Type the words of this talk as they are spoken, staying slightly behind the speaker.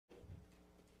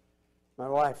My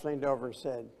wife leaned over and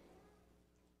said,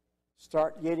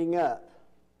 "Start getting up."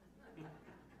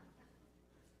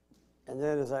 And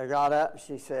then as I got up,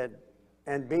 she said,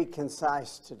 "And be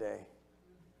concise today."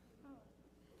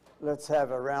 Let's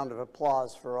have a round of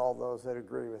applause for all those that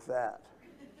agree with that.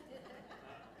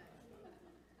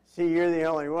 See, you're the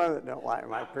only one that don't like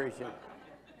my preaching.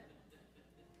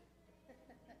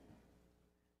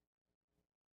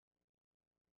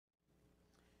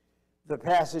 The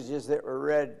passages that were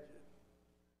read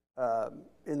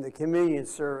in the communion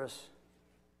service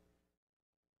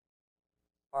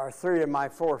are 3 of my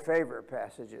 4 favorite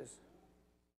passages.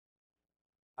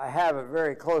 I have a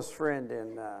very close friend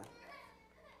in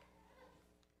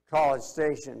College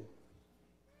Station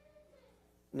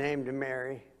named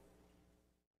Mary,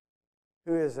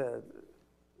 who is a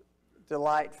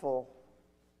delightful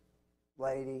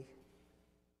lady.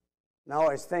 And I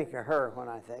always think of her when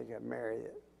I think of Mary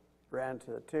that ran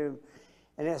to the tomb.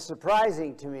 And it's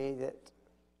surprising to me that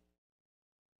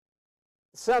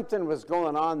something was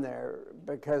going on there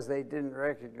because they didn't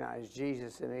recognize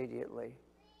Jesus immediately.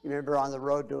 You remember on the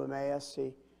road to Emmaus,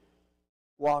 he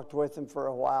walked with them for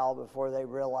a while before they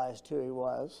realized who he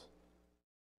was.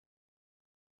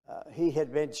 He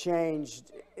had been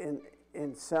changed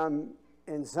in some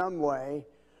way,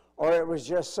 or it was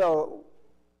just so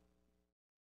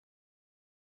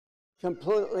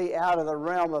completely out of the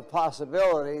realm of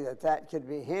possibility that could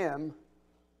be him,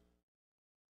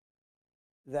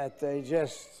 that they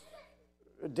just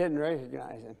didn't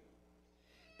recognize him.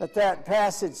 But that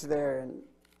passage there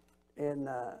in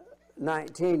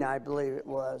 19, I believe it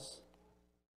was,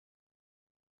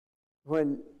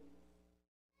 when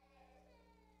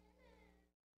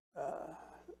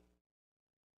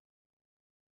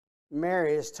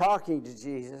Mary is talking to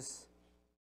Jesus,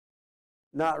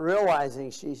 not realizing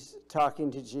she's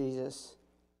talking to Jesus,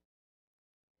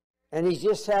 and he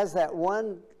just has that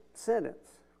one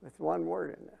sentence with one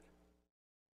word in it.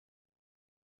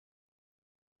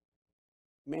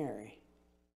 Mary.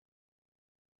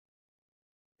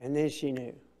 And then she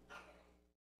knew.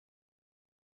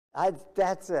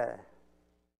 That's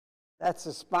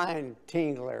a spine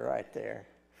tingler right there,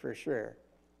 for sure.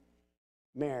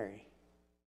 Mary.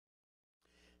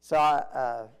 So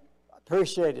I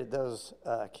appreciated those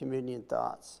communion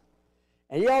thoughts.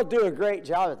 And y'all do a great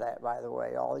job of that, by the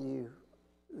way. All you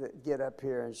that get up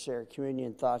here and share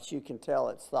communion thoughts, you can tell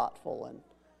it's thoughtful, and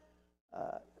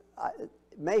it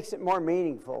makes it more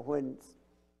meaningful when.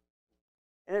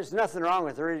 And there's nothing wrong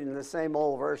with reading the same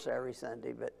old verse every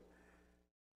Sunday, but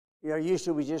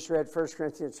usually we just read 1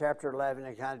 Corinthians chapter 11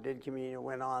 and kind of did communion and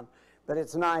went on. But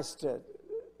it's nice to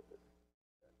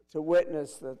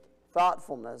witness the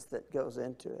thoughtfulness that goes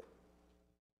into it.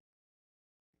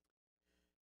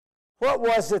 What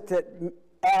was it that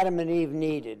Adam and Eve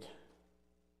needed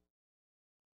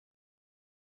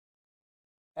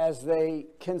as they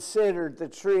considered the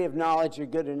tree of knowledge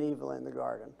of good and evil in the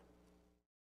garden?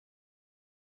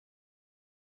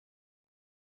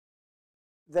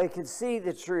 They could see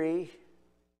the tree,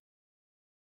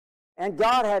 and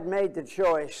God had made the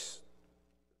choice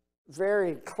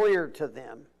very clear to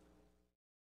them.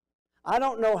 I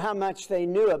don't know how much they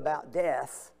knew about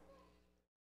death,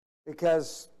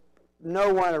 because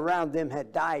no one around them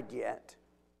had died yet.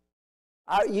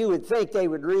 You would think they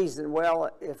would reason,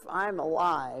 well, if I'm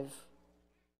alive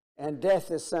and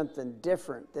death is something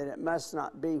different, then it must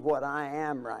not be what I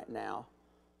am right now.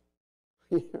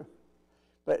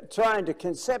 But trying to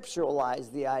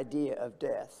conceptualize the idea of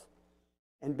death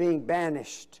and being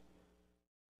banished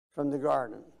from the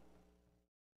garden.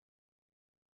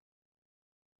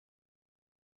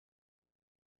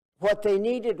 What they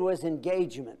needed was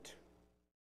engagement.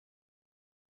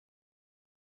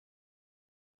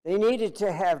 They needed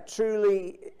to have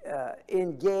truly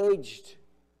engaged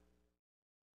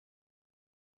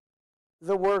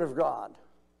the Word of God,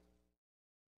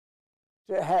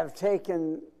 to have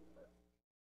taken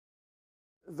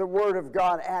the Word of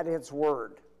God at its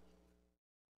word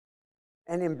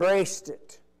and embraced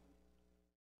it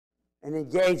and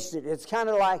engaged it. It's kind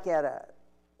of like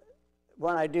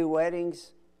when I do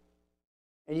weddings,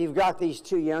 and you've got these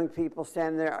 2 young people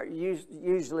standing there.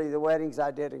 Usually the weddings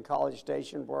I did in College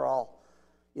Station were all,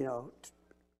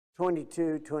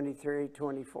 22, 23,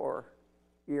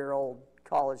 24-year-old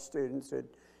college students who'd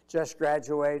just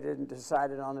graduated and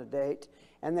decided on a date.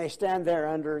 And they stand there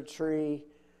under a tree,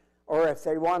 or if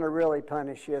they want to really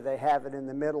punish you, they have it in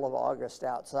the middle of August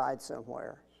outside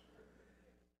somewhere,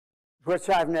 which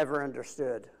I've never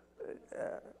understood.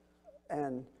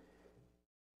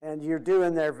 And you're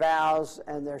doing their vows,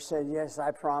 and they're saying, yes,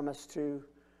 I promise to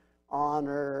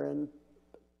honor and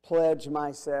pledge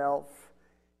myself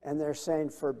And they're saying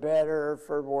for better,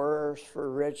 for worse,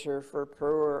 for richer, for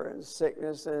poorer, and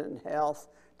sickness and health,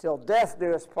 till death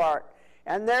do us part.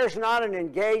 And there's not an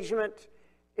engagement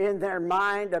in their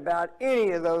mind about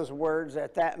any of those words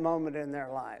at that moment in their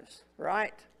lives,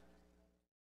 right?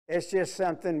 It's just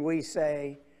something we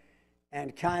say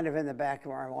and kind of in the back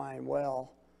of our mind,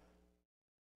 well,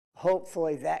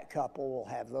 hopefully that couple will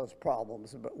have those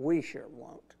problems, but we sure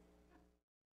won't.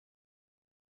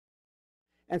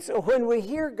 And so when we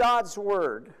hear God's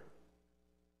word,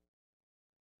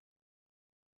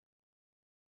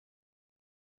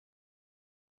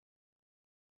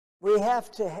 we have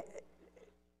to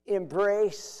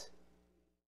embrace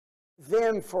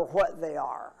them for what they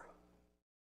are.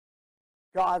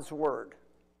 God's word.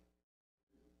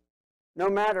 No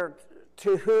matter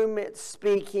to whom it's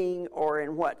speaking or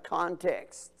in what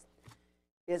context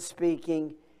it's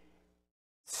speaking,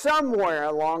 somewhere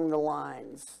along the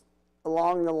line,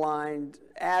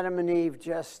 Adam and Eve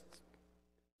just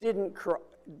didn't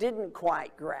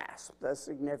quite grasp the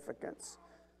significance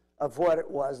of what it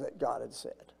was that God had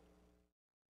said.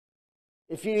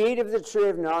 If you eat of the tree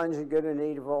of knowledge of good and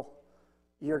evil,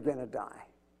 you're going to die.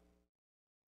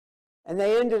 And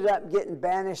they ended up getting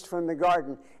banished from the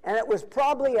garden. And it was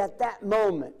probably at that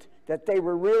moment that they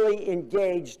were really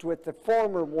engaged with the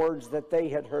former words that they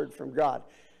had heard from God.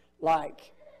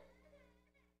 Like,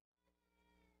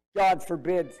 God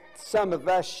forbid some of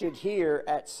us should hear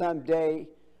at some day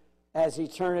as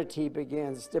eternity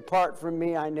begins, depart from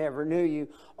me, I never knew you.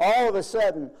 All of a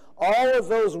sudden, all of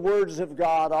those words of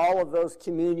God, all of those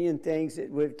communion things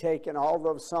that we've taken, all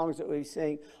those songs that we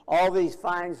sing, all these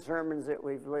fine sermons that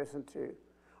we've listened to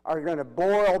are going to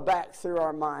boil back through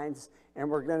our minds, and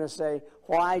we're going to say,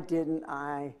 why didn't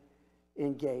I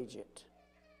engage it?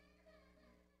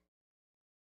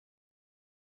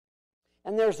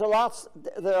 And there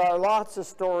are lots of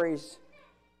stories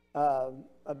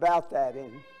about that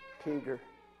in Peter.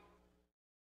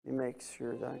 Let me make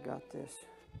sure that I got this.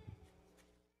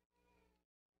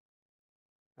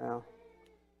 Well,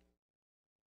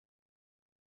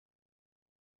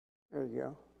 there you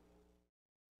go.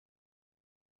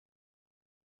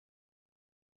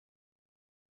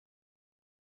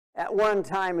 At one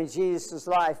time in Jesus'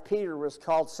 life, Peter was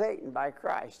called Satan by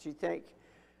Christ. You think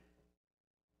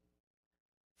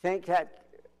that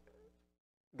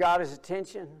got his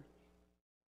attention?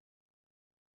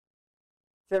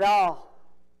 Said, I'll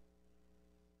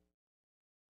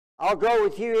go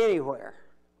with you anywhere.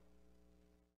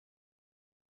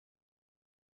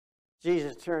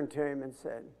 Jesus turned to him and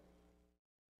said,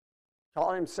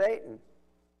 call him Satan.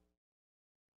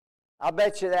 I'll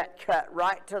bet you that cut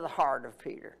right to the heart of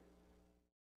Peter.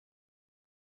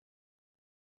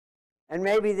 And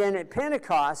maybe then at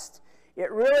Pentecost,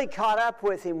 it really caught up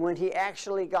with him when he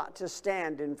actually got to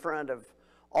stand in front of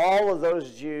all of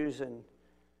those Jews and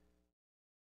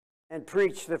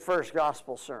preach the first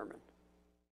gospel sermon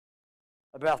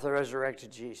about the resurrected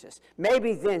Jesus.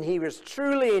 Maybe then he was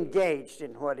truly engaged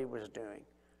in what he was doing.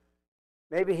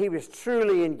 Maybe he was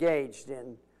truly engaged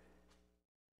in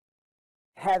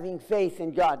having faith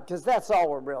in God, because that's all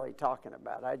we're really talking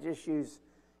about. I just use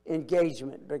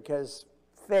engagement because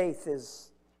faith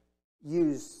is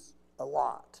used a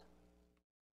lot.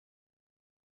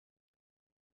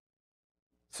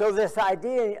 So this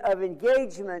idea of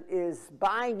engagement is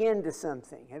buying into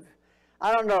something.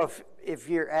 I don't know if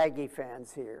you're Aggie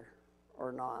fans here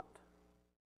or not.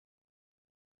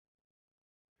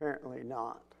 Apparently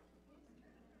not.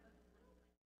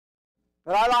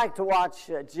 But I like to watch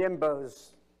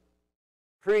Jimbo's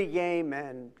pregame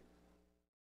and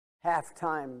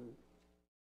halftime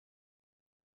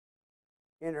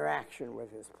interaction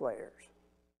with his players.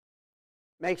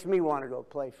 Makes me want to go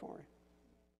play for him.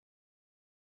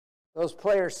 Those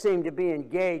players seem to be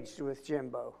engaged with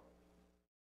Jimbo.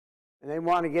 And they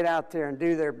want to get out there and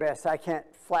do their best. I can't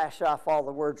flash off all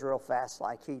the words real fast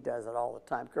like he does it all the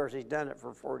time. Of course, he's done it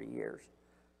for 40 years.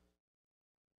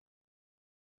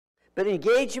 But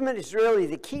engagement is really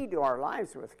the key to our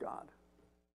lives with God.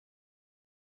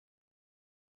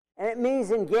 And it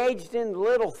means engaged in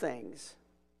little things.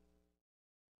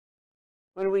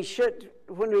 When we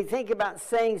think about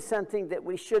saying something that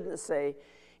we shouldn't say,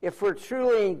 if we're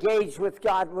truly engaged with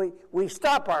God, we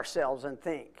stop ourselves and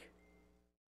think.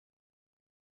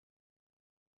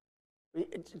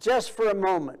 Just for a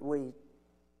moment,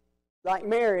 like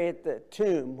Mary at the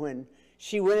tomb, when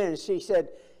she went in, she said,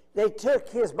 they took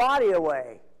his body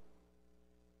away.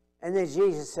 And then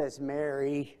Jesus says,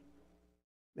 Mary,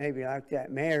 maybe like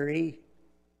that, Mary.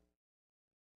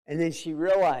 And then she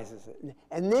realizes it.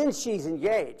 And then she's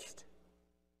engaged.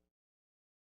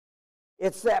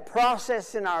 It's that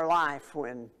process in our life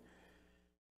when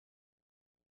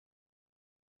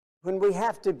we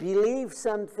have to believe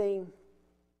something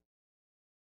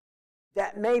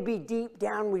that maybe deep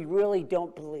down we really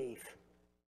don't believe.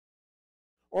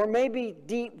 Or maybe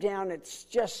deep down it's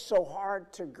just so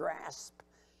hard to grasp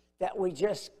that we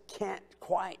just can't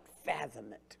quite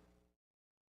fathom it.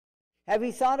 Have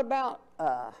you thought about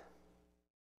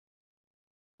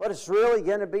what it's really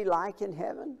going to be like in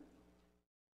heaven?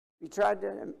 You tried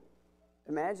to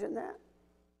imagine that?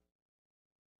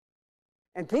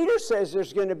 And Peter says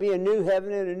there's going to be a new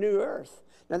heaven and a new earth.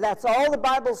 Now that's all the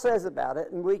Bible says about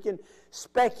it, and we can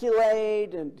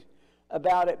speculate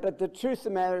about it, but the truth of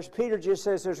the matter is Peter just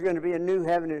says there's going to be a new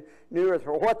heaven and a new earth.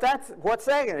 Well, what's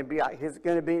that going to be like? Is it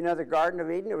going to be another Garden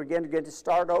of Eden? Are we going to get to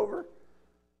start over?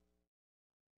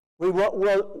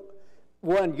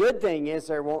 One good thing is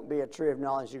there won't be a tree of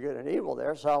knowledge of good and evil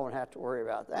there, so I won't have to worry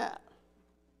about that.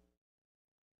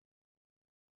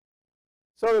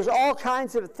 So there's all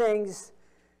kinds of things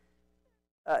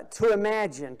to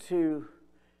imagine, to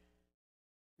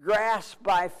grasp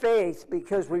by faith,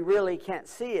 because we really can't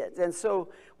see it. And so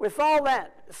with all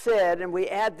that said, and we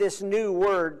add this new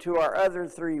word to our other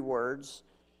three words,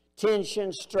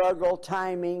 tension, struggle,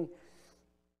 timing,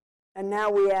 and now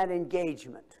we add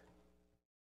engagement.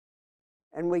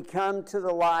 And we come to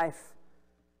the life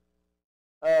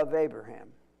of Abraham.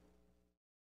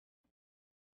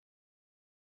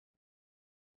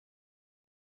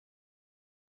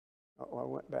 Oh, I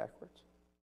went backwards.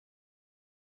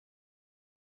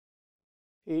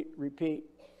 Repeat,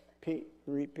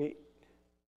 repeat.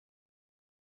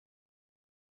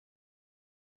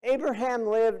 Abraham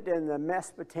lived in the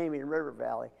Mesopotamian River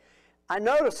Valley. I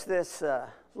noticed this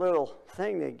little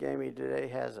thing they gave me today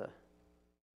has a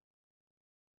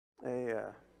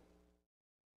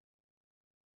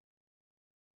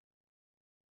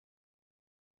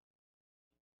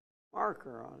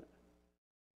marker on it.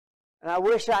 And I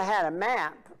wish I had a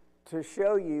map to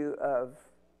show you of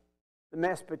the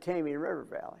Mesopotamian River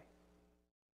Valley.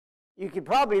 You could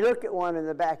probably look at one in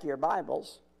the back of your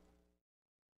Bibles.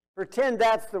 Pretend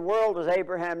that's the world as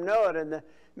Abraham knew it, and the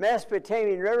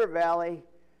Mesopotamian River Valley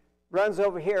runs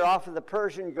over here off of the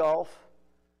Persian Gulf,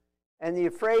 and the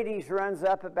Euphrates runs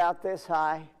up about this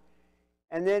high,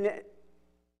 and then,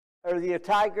 the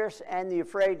Tigris and the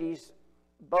Euphrates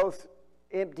both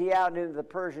empty out into the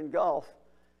Persian Gulf,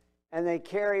 and they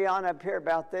carry on up here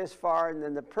about this far, and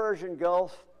then the Persian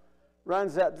Gulf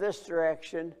runs up this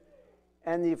direction,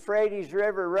 and the Euphrates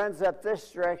River runs up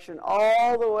this direction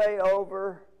all the way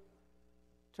over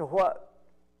to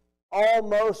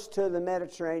almost to the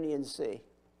Mediterranean Sea.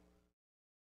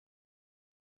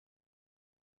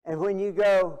 And when you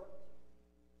go,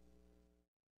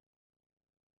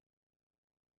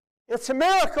 it's a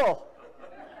miracle.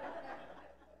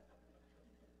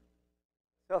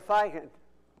 So if I can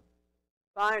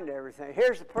find everything,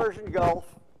 here's the Persian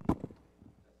Gulf.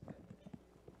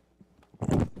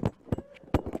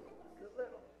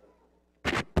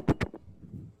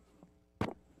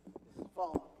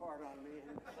 Falling apart on me.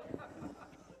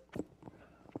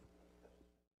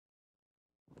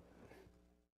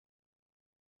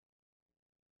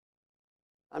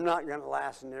 I'm not going to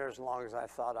last near as long as I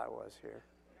thought I was here.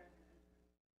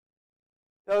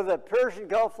 So the Persian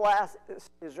Gulf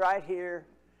is right here,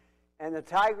 and the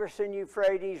Tigris and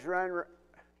Euphrates run,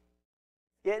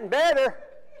 getting better.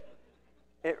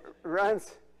 It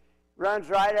runs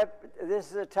right up. This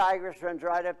is the Tigris, runs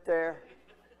right up there.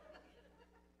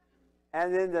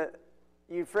 And then the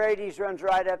Euphrates runs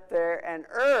right up there, and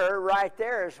right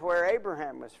there is where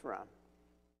Abraham was from.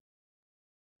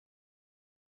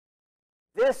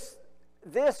 This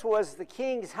was the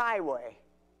King's Highway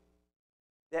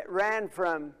that ran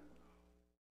from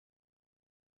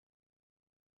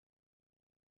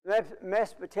the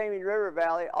Mesopotamian River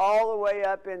Valley all the way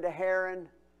up into Haran,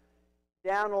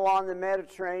 down along the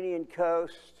Mediterranean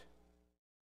coast,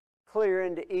 clear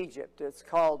into Egypt. It's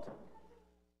called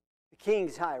the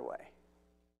King's Highway.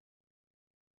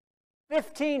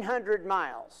 1,500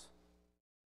 miles.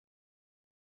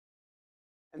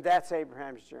 And that's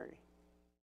Abraham's journey.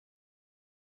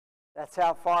 That's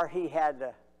how far he had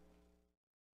to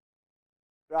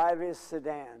drive his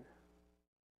sedan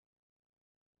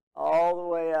all the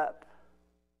way up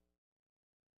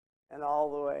and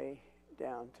all the way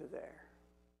down to there.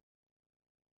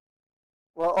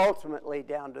 Well, ultimately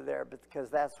down to there, because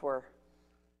that's where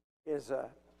his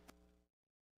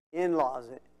in-laws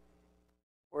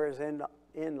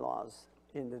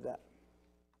ended up.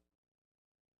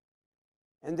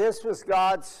 And this was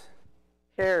God's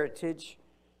heritage.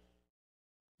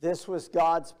 This was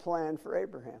God's plan for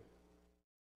Abraham.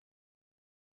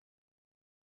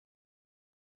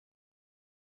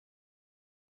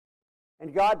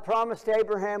 And God promised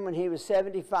Abraham when he was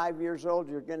 75 years old,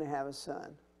 you're going to have a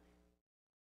son.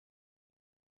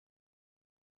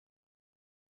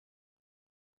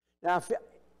 Now, if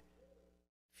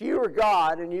you were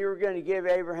God and you were going to give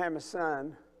Abraham a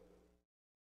son,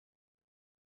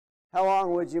 how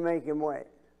long would you make him wait?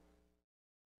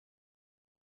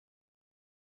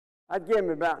 I'd give him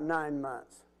about 9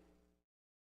 months.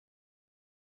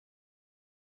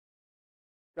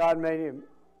 God made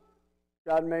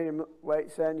him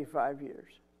wait 75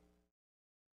 years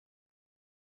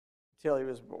until he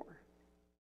was born.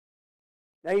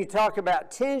 Now you talk about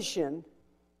tension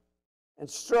and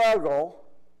struggle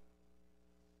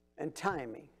and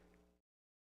timing.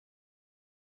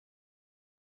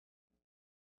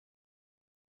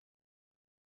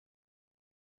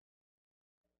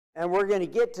 And we're going to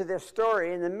get to this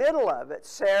story. In the middle of it,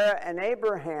 Sarah and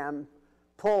Abraham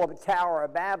pull a Tower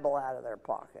of Babel out of their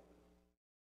pocket.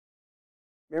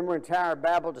 Remember when Tower of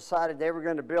Babel decided they were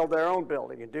going to build their own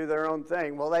building and do their own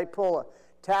thing? Well, they pull a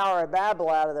Tower of Babel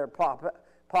out of their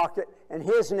pocket, and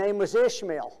his name was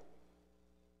Ishmael.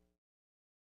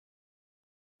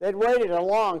 They'd waited a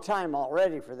long time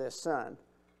already for this son.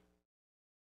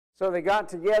 So they got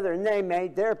together and they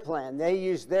made their plan. They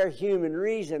used their human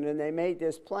reason and they made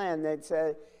this plan. They'd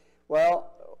say,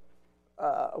 well,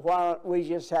 why don't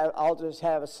we I'll just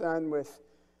have a son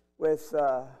with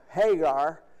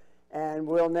Hagar, and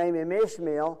we'll name him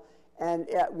Ishmael. And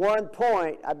at one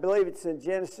point, I believe it's in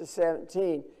Genesis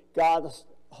 17, God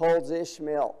holds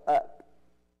Ishmael up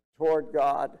toward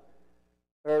God,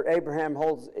 or Abraham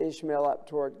holds Ishmael up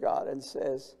toward God and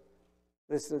says,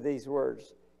 listen to these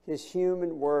words. His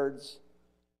human words,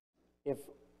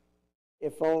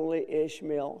 if only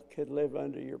Ishmael could live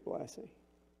under your blessing.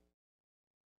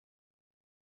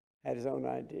 Had his own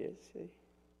ideas, see?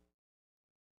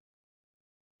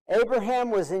 Abraham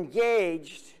was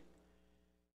engaged,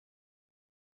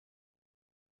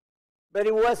 but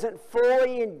he wasn't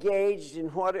fully engaged in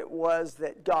what it was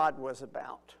that God was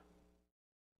about.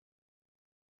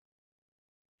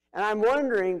 And I'm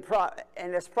wondering,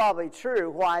 and it's probably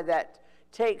true, why that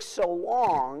takes so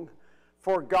long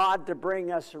for God to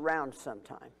bring us around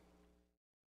sometime.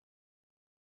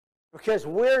 Because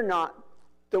we're not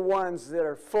the ones that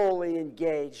are fully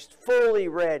engaged, fully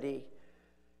ready,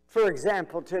 for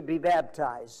example, to be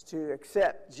baptized, to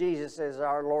accept Jesus as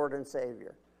our Lord and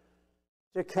Savior,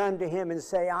 to come to Him and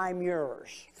say, I'm yours.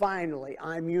 Finally,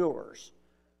 I'm yours.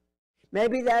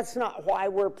 Maybe that's not why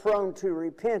we're prone to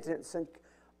repentance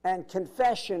and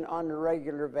confession on a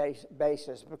regular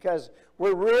basis, because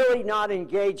we're really not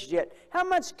engaged yet. How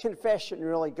much confession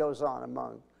really goes on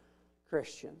among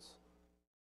Christians?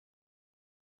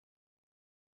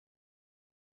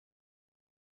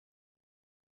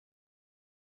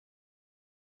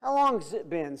 How long has it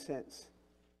been since,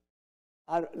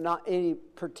 not any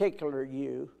particular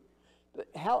you, but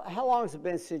how long has it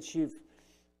been since you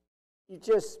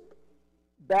just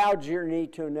bowed your knee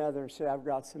to another and said, I've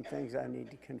got some things I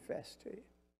need to confess to you?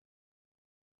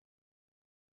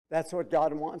 That's what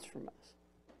God wants from us.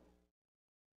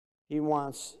 He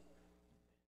wants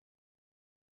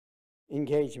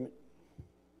engagement.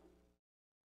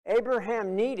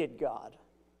 Abraham needed God.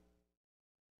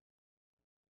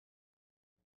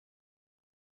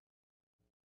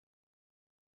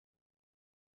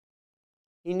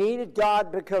 He needed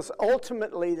God because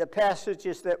ultimately the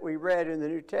passages that we read in the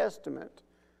New Testament,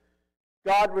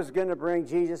 God was going to bring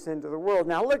Jesus into the world.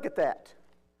 Now look at that.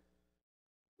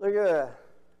 Look at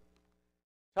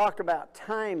talk about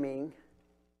timing.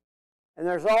 And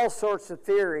there's all sorts of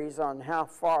theories on how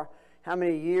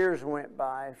many years went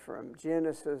by from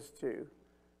Genesis to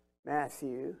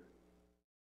Matthew.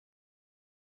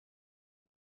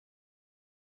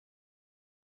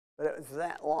 But it was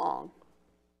that long.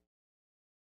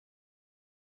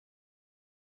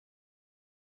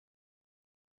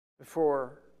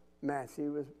 Before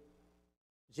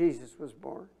Jesus was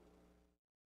born.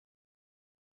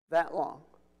 That long.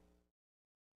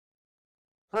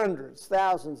 Hundreds,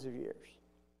 thousands of years.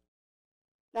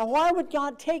 Now, why would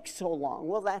God take so long?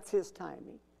 Well, that's His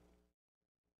timing.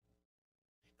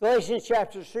 Galatians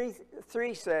chapter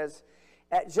 3 says,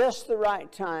 at just the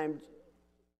right time,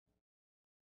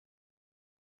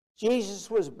 Jesus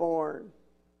was born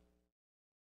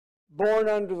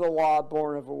under the law,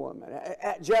 born of a woman,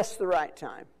 at just the right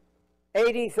time.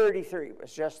 AD 33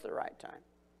 was just the right time.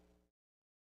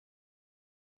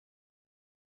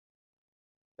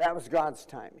 That was God's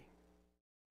timing.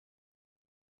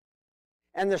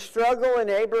 And the struggle in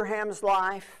Abraham's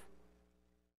life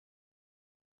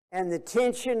and the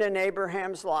tension in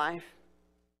Abraham's life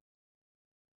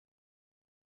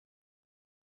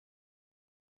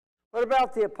What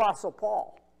about the Apostle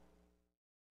Paul?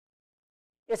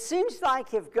 It seems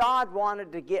like if God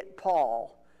wanted to get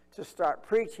Paul to start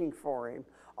preaching for him,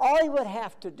 all he would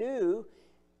have to do,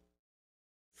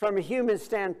 from a human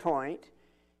standpoint,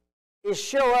 is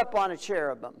show up on a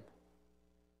cherubim.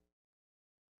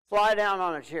 Fly down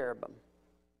on a cherubim.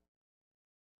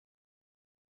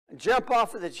 And jump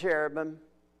off of the cherubim,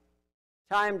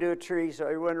 tie him to a tree so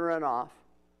he wouldn't run off.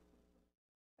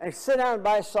 And sit down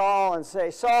by Saul and say,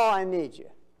 Saul, I need you.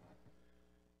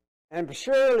 And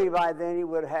surely by then he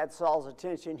would have had Saul's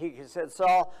attention. He could have said,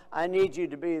 Saul, I need you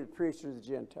to be the preacher of the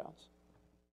Gentiles.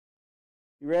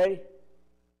 You ready?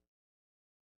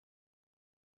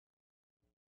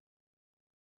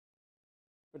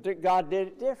 But God did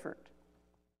it different.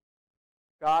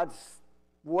 God's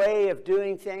way of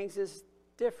doing things is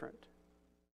different.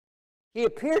 He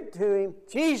appeared to him,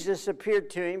 Jesus appeared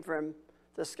to him from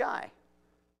the sky.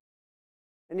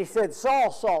 And he said,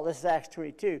 Saul, Saul, this is Acts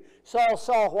 22, Saul,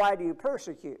 Saul, why do you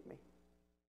persecute me?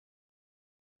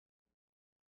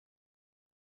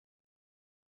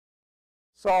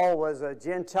 Saul was a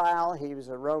Gentile. He was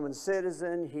a Roman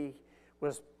citizen. He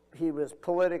was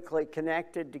politically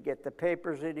connected to get the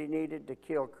papers that he needed to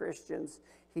kill Christians.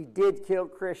 He did kill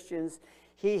Christians.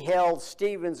 He held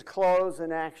Stephen's clothes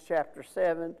in Acts chapter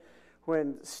 7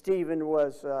 when Stephen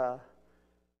was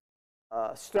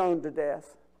stoned to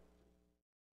death.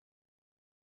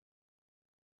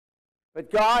 But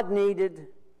God needed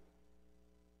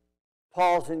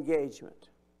Paul's engagement.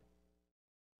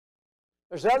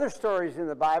 There's other stories in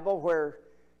the Bible where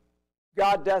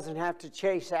God doesn't have to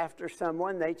chase after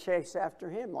someone. They chase after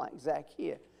him, like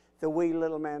Zacchaeus. The wee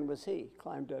little man was he.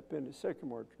 Climbed up in the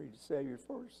sycamore tree to save your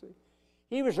fortune.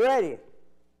 He was ready.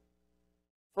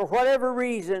 For whatever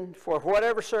reason, for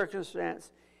whatever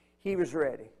circumstance, he was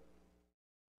ready.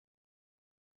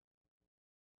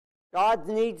 God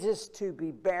needs us to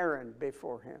be barren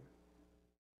before him.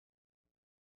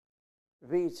 To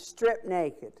be stripped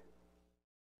naked.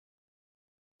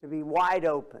 To be wide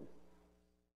open.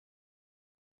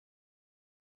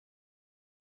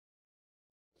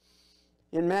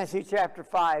 In Matthew chapter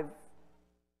 5,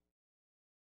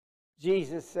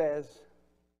 Jesus says,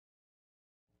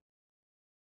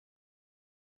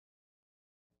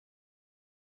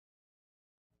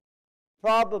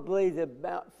 probably the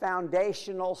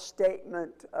foundational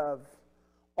statement of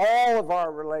all of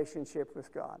our relationship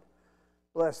with God.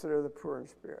 Blessed are the poor in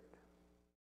spirit.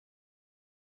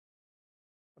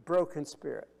 A broken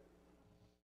spirit.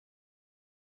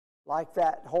 Like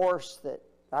that horse that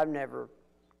I've never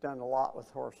done a lot with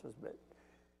horses, but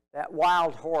that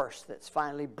wild horse that's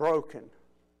finally broken.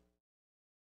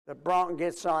 The bronc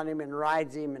gets on him and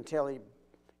rides him until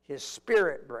his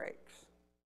spirit breaks.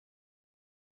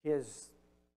 His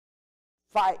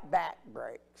fight back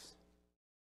breaks.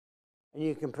 And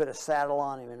you can put a saddle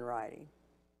on him and ride him.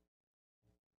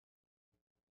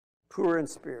 Poor in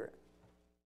spirit.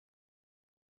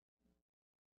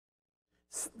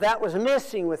 That was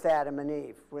missing with Adam and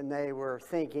Eve when they were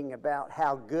thinking about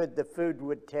how good the food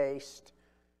would taste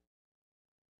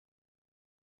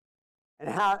and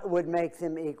how it would make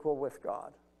them equal with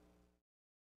God.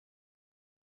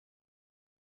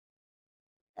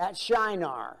 At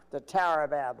Shinar, the Tower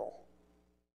of Babel,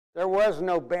 there was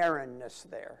no barrenness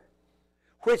there,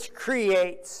 which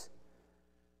creates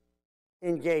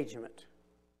engagement.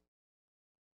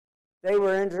 They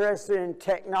were interested in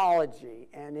technology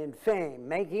and in fame,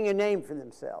 making a name for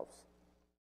themselves.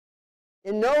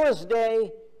 In Noah's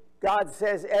day, God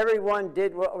says everyone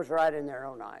did what was right in their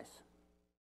own eyes.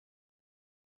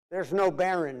 There's no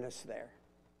barrenness there.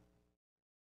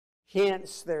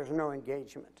 Hence, there's no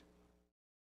engagement.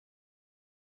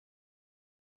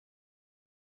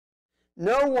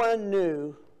 No one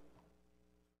knew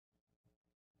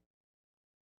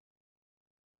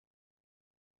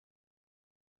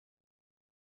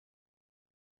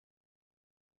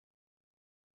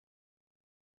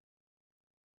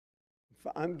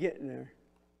I'm getting there.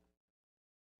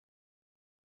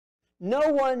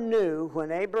 No one knew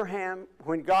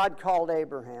when God called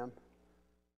Abraham,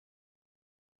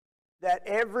 that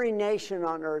every nation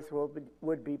on earth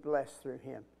would be blessed through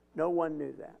him. No one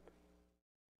knew that.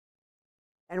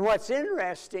 And what's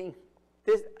interesting,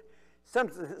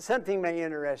 something may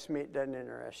interest me, it doesn't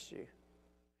interest you.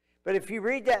 But if you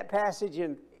read that passage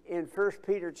in 1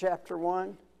 Peter chapter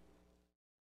 1,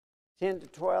 10 to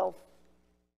 12,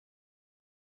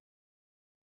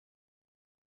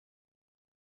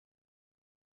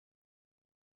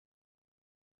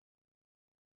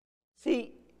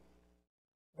 see,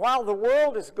 while the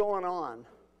world is going on,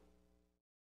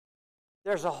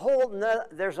 there's a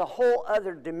whole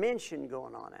other dimension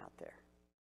going on out there.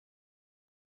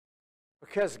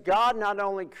 Because God not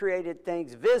only created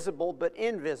things visible, but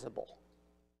invisible.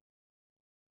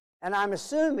 And I'm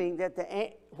assuming that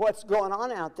what's going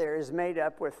on out there is made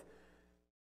up with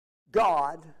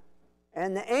God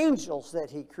and the angels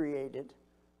that he created,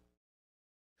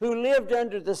 who lived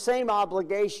under the same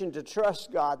obligation to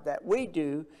trust God that we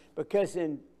do, because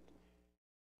in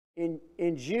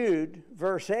Jude,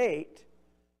 verse 8,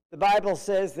 the Bible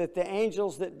says that the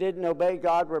angels that didn't obey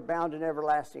God were bound in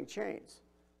everlasting chains.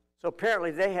 So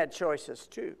apparently they had choices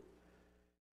too.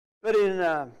 But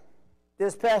in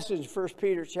this passage, 1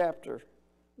 Peter chapter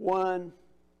 1,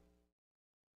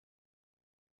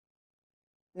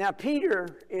 now Peter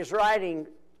is writing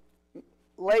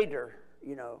later,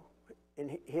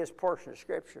 in his portion of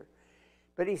Scripture.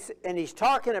 But he's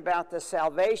talking about the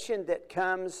salvation that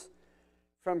comes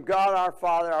from God our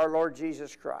Father, our Lord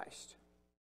Jesus Christ.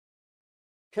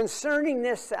 Concerning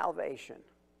this salvation,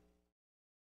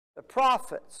 the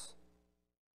prophets,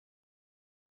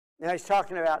 now he's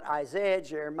talking about Isaiah,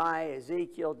 Jeremiah,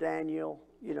 Ezekiel, Daniel,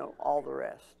 all the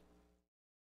rest,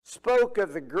 spoke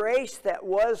of the grace that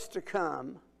was to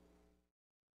come.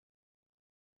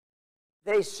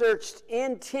 They searched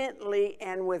intently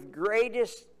and with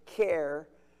greatest care,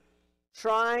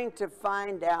 trying to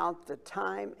find out the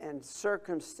time and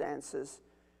circumstances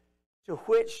to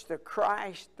which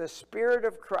the Spirit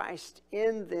of Christ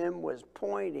in them was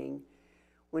pointing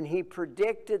when he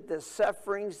predicted the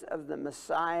sufferings of the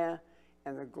Messiah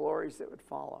and the glories that would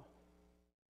follow.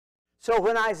 So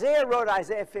when Isaiah wrote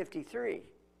Isaiah 53,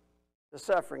 the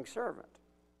suffering servant,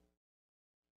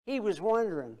 he was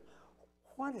wondering,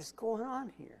 what is going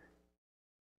on here?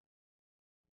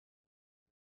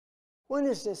 When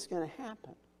is this going to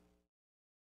happen?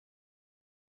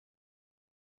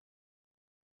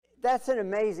 That's an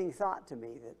amazing thought to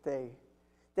me, that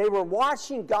they were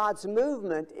watching God's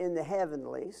movement in the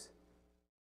heavenlies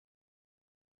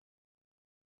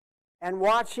and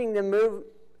watching the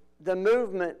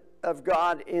movement of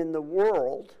God in the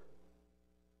world.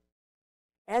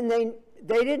 And they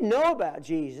didn't know about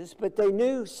Jesus, but they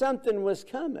knew something was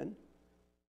coming.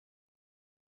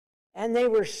 And they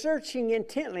were searching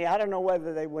intently. I don't know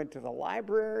whether they went to the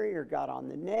library or got on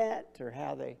the net or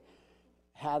how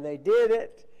they did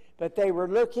it. But they were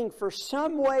looking for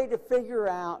some way to figure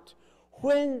out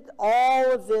when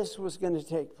all of this was going to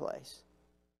take place.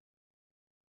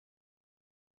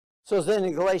 So then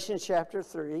in Galatians chapter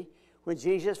 3, when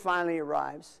Jesus finally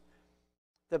arrives,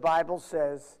 the Bible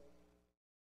says,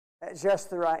 at just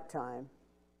the right time,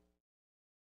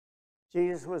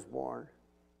 Jesus was born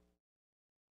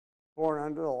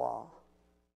under the law,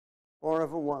 born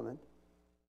of a woman,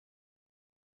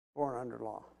 born under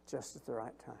law, just at the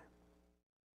right time.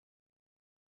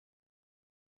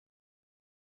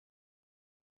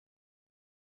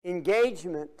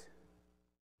 Engagement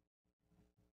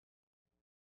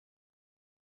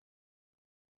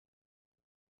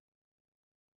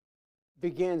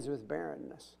begins with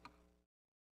barrenness.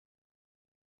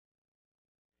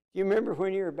 Do you remember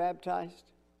when you were baptized?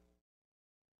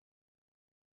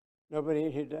 Nobody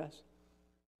in here does?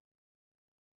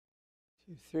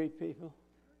 2, 3 people.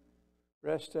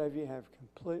 Rest of you have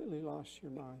completely lost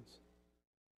your minds.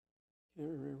 Can't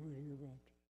remember when you were baptized.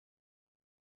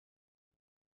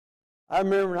 I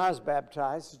remember when I was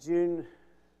baptized, June,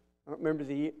 I don't remember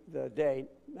the date,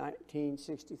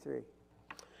 1963.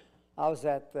 I was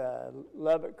at the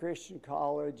Lubbock Christian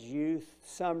College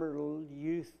summer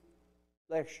youth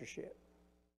lectureship.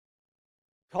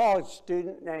 College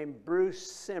student named Bruce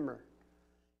Simmer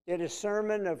did a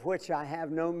sermon of which I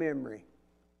have no memory.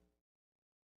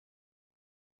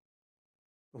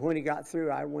 When he got through,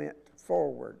 I went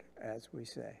forward, as we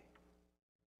say.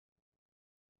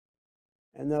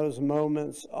 And those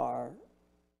moments are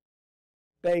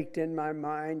baked in my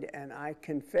mind, and I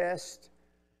confessed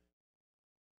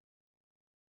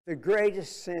the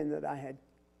greatest sin that I had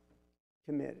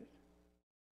committed.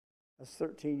 I was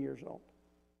 13 years old.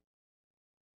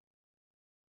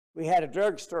 We had a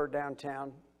drugstore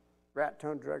downtown,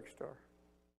 Raton Drugstore.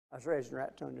 I was raised in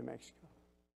Raton, New Mexico.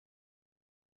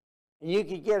 And you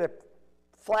could get a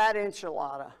flat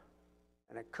enchilada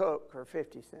and a Coke for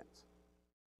 50 cents.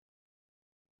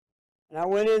 And I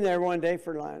went in there one day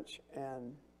for lunch,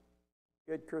 and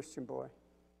good Christian boy.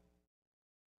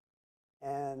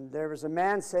 And there was a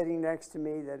man sitting next to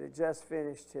me that had just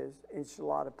finished his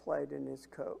enchilada plate and his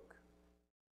Coke.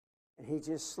 And he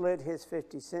just slid his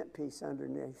 50-cent piece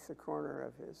underneath the corner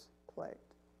of his plate.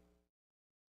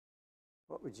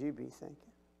 What would you be thinking?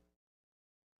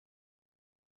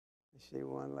 I see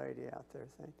one lady out there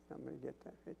thinking, I'm going to get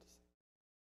that 50 cents.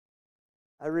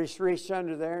 I reached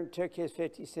under there and took his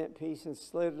 50-cent piece and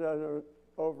slid it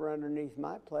over underneath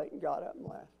my plate and got up and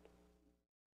left.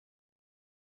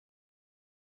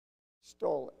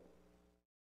 Stole it.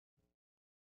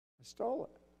 I stole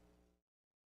it.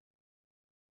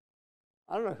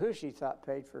 I don't know who she thought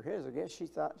paid for his. I guess she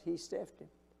thought he stiffed him.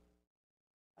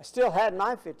 I still had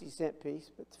my 50-cent piece,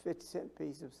 but the 50-cent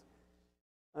piece was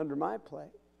under my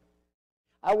plate.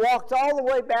 I walked all the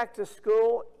way back to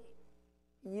school.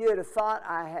 You'd have thought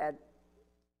I had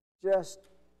just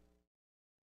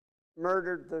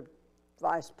murdered the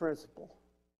vice principal.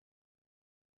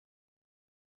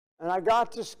 And I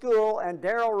got to school, and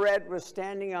Darrell Red was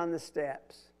standing on the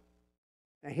steps.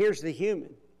 Now, here's the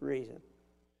human reason.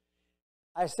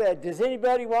 I said, "Does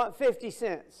anybody want 50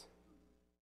 cents?"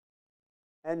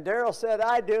 And Darrell said,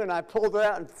 "I do," and I pulled it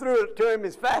out and threw it to him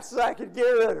as fast as I could get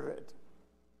rid of it.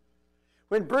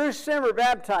 When Bruce Simmer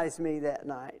baptized me that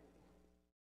night,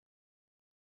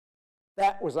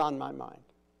 that was on my mind.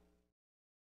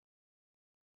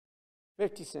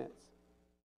 50 cents.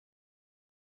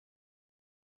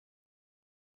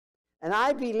 And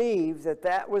I believe that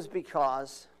that was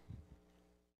because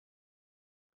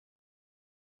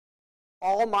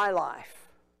all my life,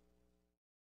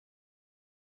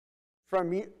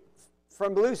 from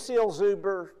Lucille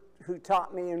Zuber, who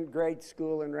taught me in grade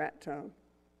school in Raton,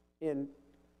 in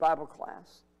Bible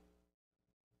class,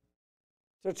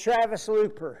 to Travis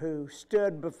Looper, who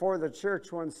stood before the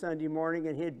church one Sunday morning,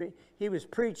 and he was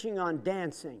preaching on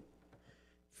dancing.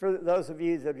 For those of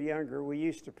you that are younger, we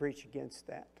used to preach against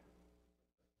that.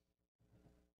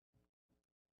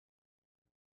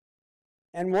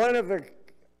 And one of the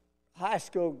high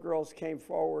school girls came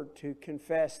forward to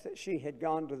confess that she had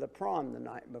gone to the prom the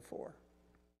night before,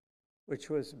 which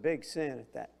was a big sin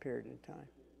at that period in time.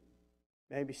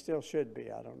 Maybe still should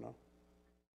be, I don't know.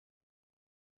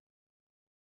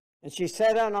 And she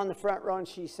sat down on the front row and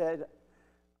she said,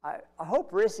 I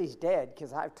hope Rissy's dead,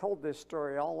 because I've told this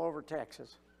story all over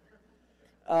Texas.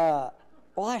 Well,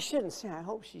 I shouldn't say I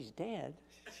hope she's dead,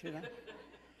 should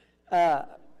I?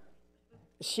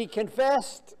 She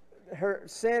confessed her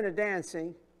sin of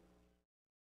dancing.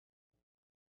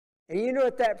 And you know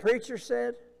what that preacher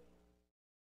said?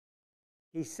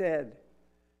 He said,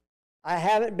 "I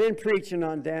haven't been preaching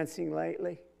on dancing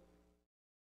lately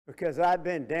because I've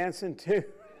been dancing too."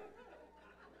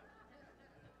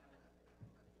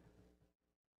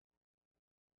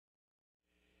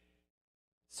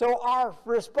 So our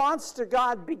response to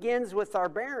God begins with our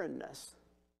barrenness.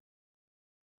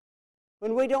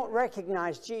 When we don't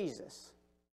recognize Jesus.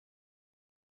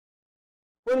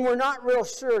 When we're not real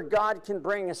sure God can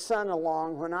bring a son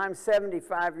along when I'm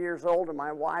 75 years old and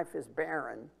my wife is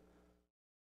barren.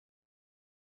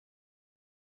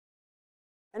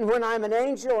 And when I'm an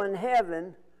angel in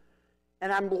heaven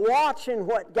and I'm watching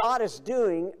what God is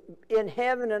doing in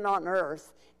heaven and on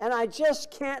earth, and I just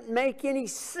can't make any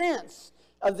sense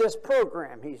of this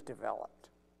program He's developed.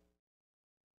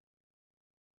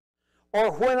 Or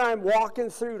when I'm walking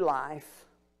through life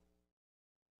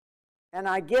and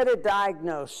I get a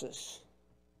diagnosis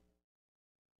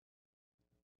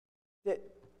that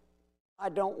I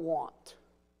don't want.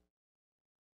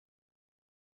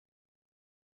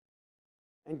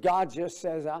 And God just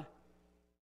says,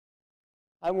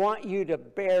 I want you to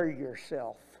bear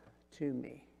yourself to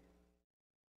me.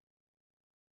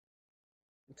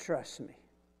 And trust me.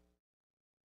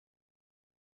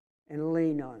 And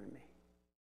lean on me.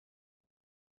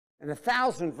 And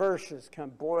 1,000 verses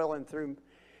come boiling through.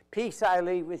 Peace I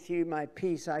leave with you, my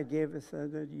peace I giveth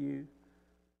unto you.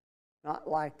 Not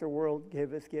like the world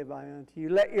giveth, give I unto you.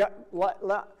 Let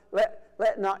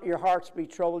not your hearts be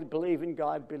troubled. Believe in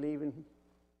God, believe in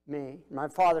me. In my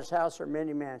Father's house are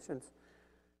many mansions.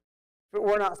 If it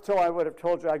were not so, I would have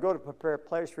told you, I go to prepare a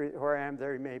place for you, where I am,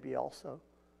 there you may be also.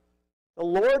 The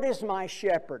Lord is my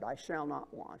shepherd, I shall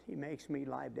not want. He makes me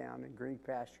lie down in green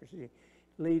pastures. He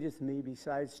leadeth me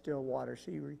beside still waters.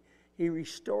 He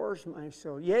restores my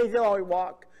soul. Yea, though I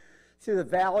walk through the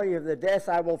valley of the death,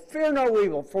 I will fear no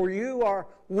evil, for you are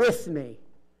with me.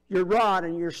 Your rod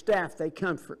and your staff, they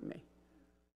comfort me.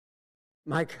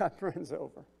 My cup runs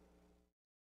over.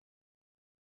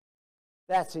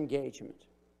 That's engagement.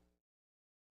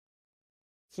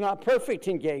 It's not perfect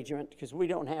engagement, because we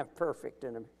don't have perfect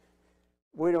in them.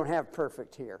 We don't have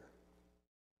perfect here.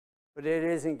 But it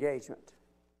is engagement.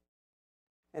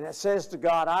 And it says to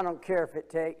God, I don't care if it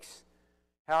takes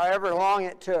however long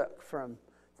it took from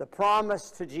the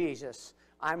promise to Jesus,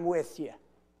 I'm with you.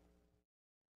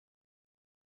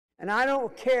 And I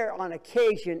don't care on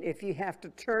occasion if you have to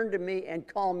turn to me and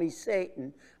call me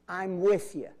Satan, I'm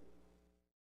with you.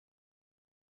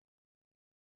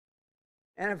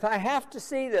 And if I have to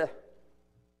see the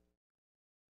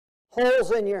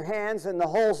holes in your hands and the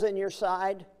holes in your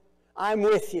side, I'm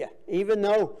with you. Even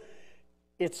though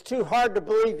it's too hard to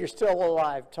believe you're still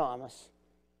alive, Thomas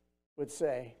would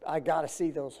say. I got to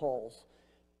see those holes.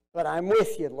 But I'm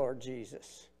with you, Lord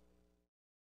Jesus.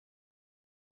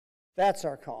 That's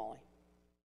our calling.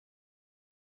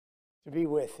 To be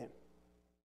with him.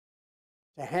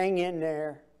 To hang in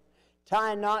there.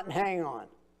 Tie a knot and hang on.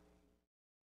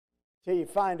 Till you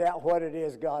find out what it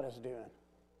is God is doing.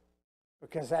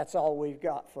 Because that's all we've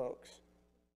got, folks.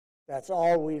 That's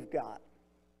all we've got.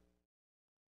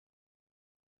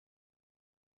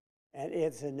 And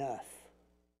it's enough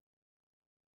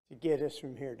to get us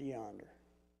from here to yonder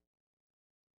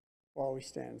while we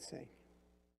stand and sing.